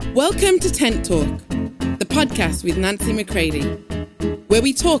Welcome to Tent Talk, the podcast with Nancy McCready, where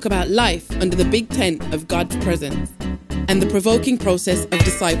we talk about life under the big tent of God's presence and the provoking process of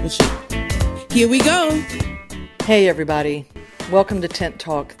discipleship. Here we go. Hey everybody, welcome to Tent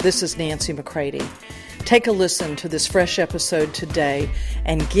Talk. This is Nancy McCready. Take a listen to this fresh episode today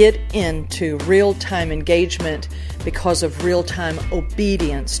and get into real-time engagement because of real-time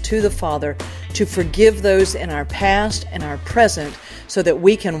obedience to the Father to forgive those in our past and our present so that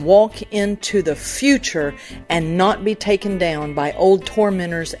we can walk into the future and not be taken down by old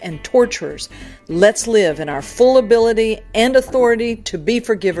tormentors and torturers. Let's live in our full ability and authority to be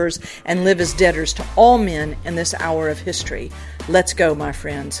forgivers and live as debtors to all men in this hour of history. Let's go, my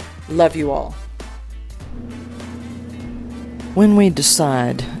friends. Love you all. When we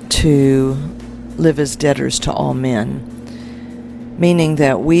decide to live as debtors to all men, meaning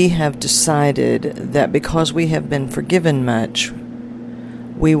that we have decided that because we have been forgiven much,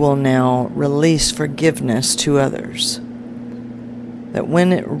 we will now release forgiveness to others. That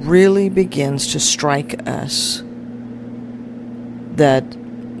when it really begins to strike us that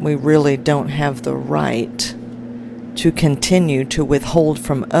we really don't have the right to continue to withhold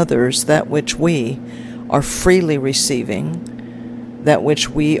from others that which we are freely receiving, that which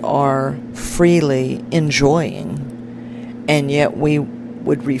we are freely enjoying, and yet we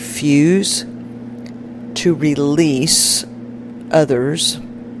would refuse to release others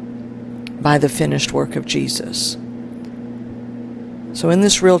by the finished work of Jesus. So in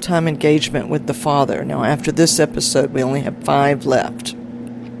this real-time engagement with the Father, now after this episode we only have 5 left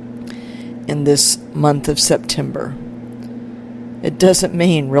in this month of September. It doesn't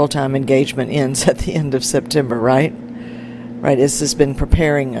mean real-time engagement ends at the end of September, right? Right, this has been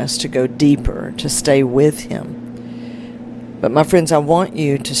preparing us to go deeper, to stay with Him. But my friends, I want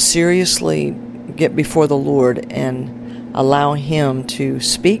you to seriously get before the Lord and allow Him to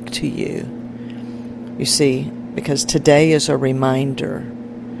speak to you. You see, because today is a reminder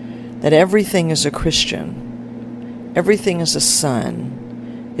that everything as a Christian, everything as a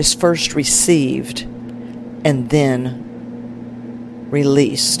son, is first received and then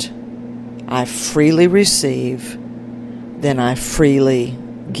released. I freely receive, then I freely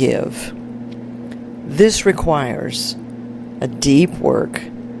give. This requires a deep work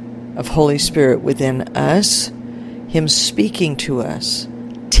of Holy Spirit within us, Him speaking to us,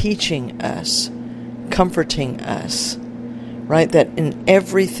 teaching us, comforting us, right? That in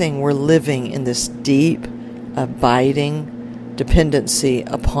everything we're living in this deep, abiding dependency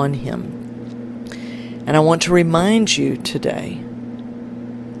upon Him. And I want to remind you today,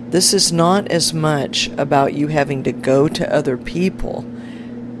 this is not as much about you having to go to other people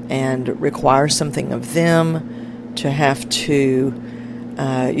and require something of them, to have to,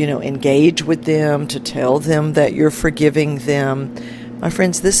 engage with them, to tell them that you're forgiving them. My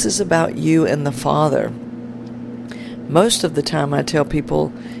friends, this is about you and the Father. Most of the time I tell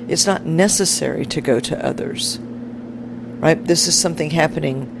people it's not necessary to go to others, right? This is something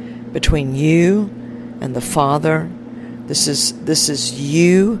happening between you and the Father. This is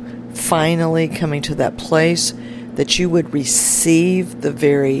you finally coming to that place that you would receive the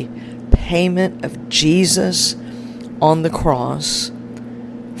very payment of Jesus on the cross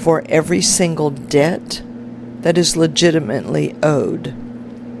for every single debt that is legitimately owed.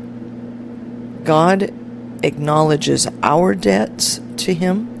 God acknowledges our debts to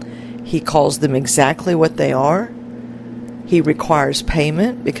Him. He calls them exactly what they are. He requires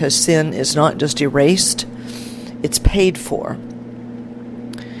payment because sin is not just erased, it's paid for.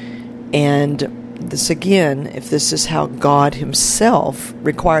 And this again, if this is how God Himself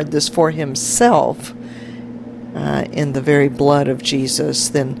required this for Himself in the very blood of Jesus,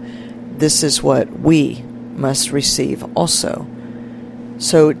 then this is what we must receive also.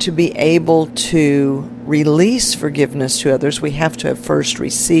 So to be able to release forgiveness to others, we have to have first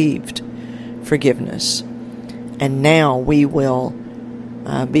received forgiveness. And now we will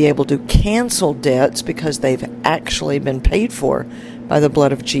be able to cancel debts because they've actually been paid for by the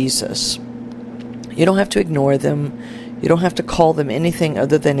blood of Jesus. You don't have to ignore them. You don't have to call them anything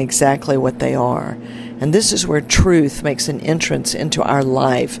other than exactly what they are. And this is where truth makes an entrance into our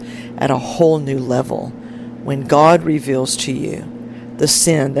life at a whole new level. When God reveals to you the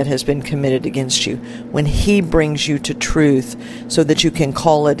sin that has been committed against you, when He brings you to truth so that you can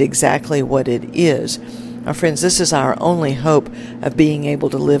call it exactly what it is. Our friends, this is our only hope of being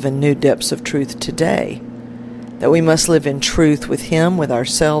able to live in new depths of truth today. That we must live in truth with Him, with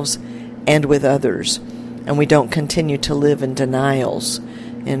ourselves, and with others. And we don't continue to live in denials,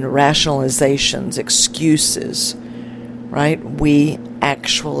 in rationalizations, excuses, right? We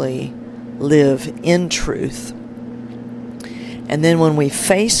actually live in truth. And then when we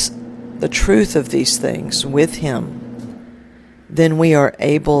face the truth of these things with Him, then we are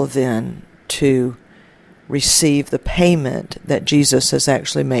able then to receive the payment that Jesus has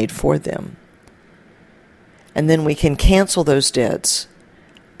actually made for them. And then we can cancel those debts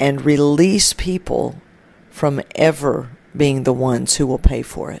and release people from ever being the ones who will pay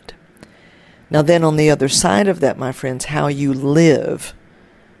for it. Now then, on the other side of that, my friends, how you live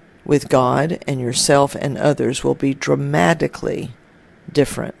with God and yourself and others will be dramatically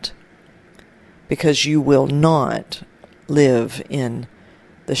different, because you will not live in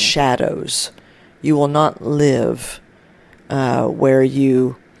the shadows. You will not live where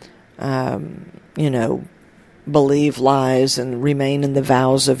you believe lies and remain in the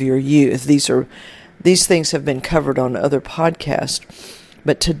vows of your youth. These things have been covered on other podcasts,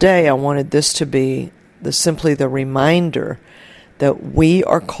 but today I wanted this to be simply the reminder that we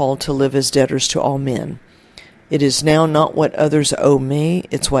are called to live as debtors to all men. It is now not what others owe me,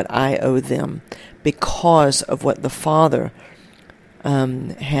 it's what I owe them, because of what the Father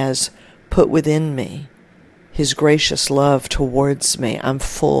has put within me, His gracious love towards me. I'm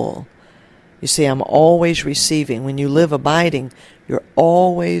full. You see, I'm always receiving. When you live abiding, you're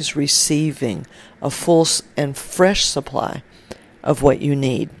always receiving a full and fresh supply of what you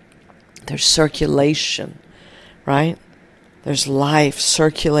need. There's circulation, right? There's life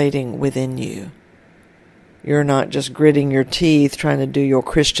circulating within you. You're not just gritting your teeth trying to do your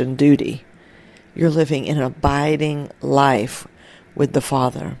Christian duty. You're living in an abiding life with the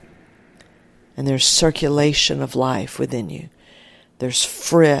Father. And there's circulation of life within you. There's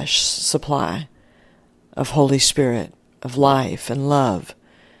fresh supply of Holy Spirit, of life and love.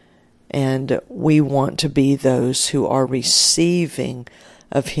 And we want to be those who are receiving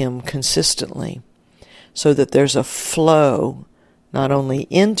of Him consistently, so that there's a flow not only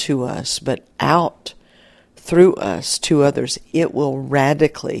into us, but out through us to others. It will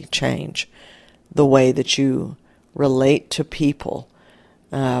radically change the way that you relate to people,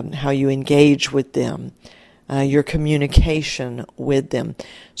 how you engage with them, your communication with them.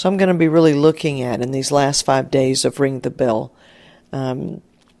 So I'm going to be really looking at, in these last 5 days of Ring the Bell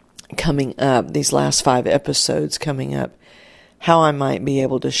coming up, these last 5 episodes coming up, how I might be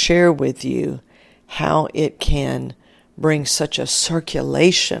able to share with you how it can bring such a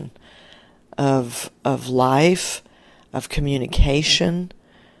circulation of life, of communication,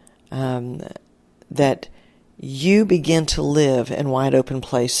 that you begin to live in wide open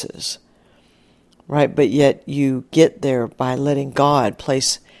places, right? But yet you get there by letting God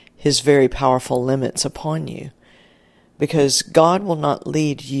place His very powerful limits upon you. Because God will not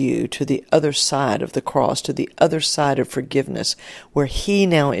lead you to the other side of the cross, to the other side of forgiveness, where He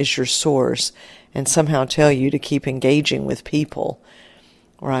now is your source, and somehow tell you to keep engaging with people,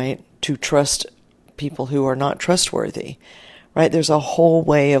 right? To trust people who are not trustworthy, right? There's a whole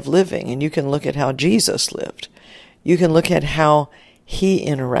way of living, and you can look at how Jesus lived. You can look at how He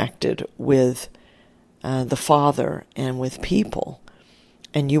interacted with the Father and with people,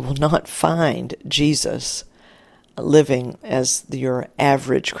 and you will not find Jesus living as your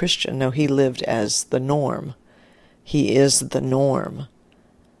average Christian. No, He lived as the norm. He is the norm.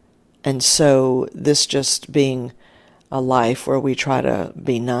 And so this just being a life where we try to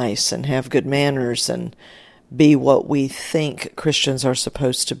be nice and have good manners and be what we think Christians are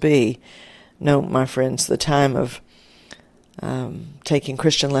supposed to be. No, my friends, the time of taking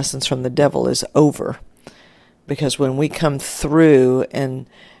Christian lessons from the devil is over. Because when we come through and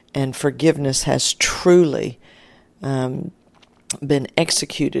forgiveness has truly been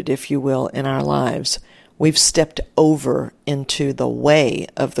executed, if you will, in our lives, we've stepped over into the way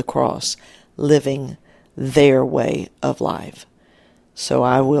of the cross, living their way of life. So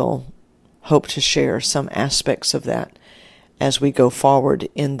I will hope to share some aspects of that as we go forward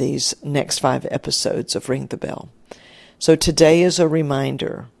in these next 5 episodes of Ring the Bell. So today is a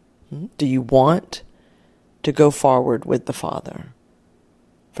reminder. Do you want to go forward with the Father?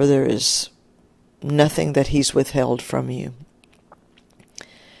 For there is nothing that He's withheld from you.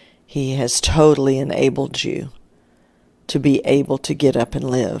 He has totally enabled you to be able to get up and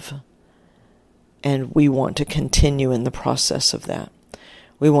live. And we want to continue in the process of that.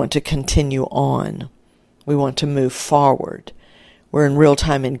 We want to continue on. We want to move forward. We're in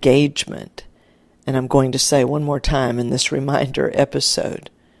real-time engagement. And I'm going to say one more time in this reminder episode,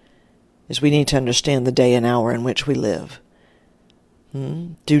 is we need to understand the day and hour in which we live.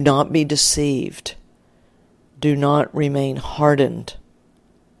 Do not be deceived. Do not remain hardened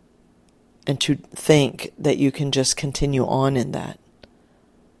and to think that you can just continue on in that.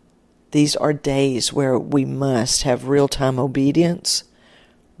 These are days where we must have real-time obedience,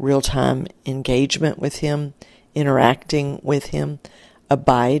 real-time engagement with Him interacting with Him,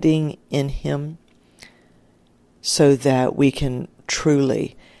 abiding in Him, so that we can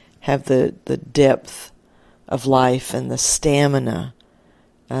truly have the depth of life and the stamina,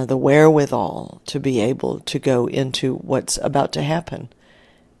 the wherewithal to be able to go into what's about to happen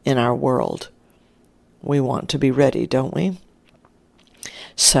in our world. We want to be ready, don't we?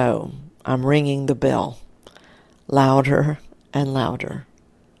 So, I'm ringing the bell louder and louder.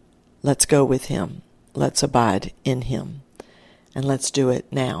 Let's go with Him. Let's abide in Him. And let's do it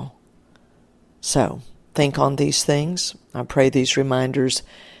now. So, think on these things. I pray these reminders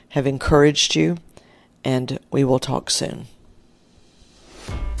have encouraged you, and we will talk soon.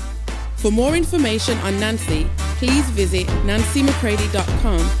 For more information on Nancy, please visit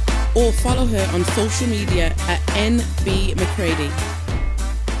nancymccready.com or follow her on social media at NB McCready.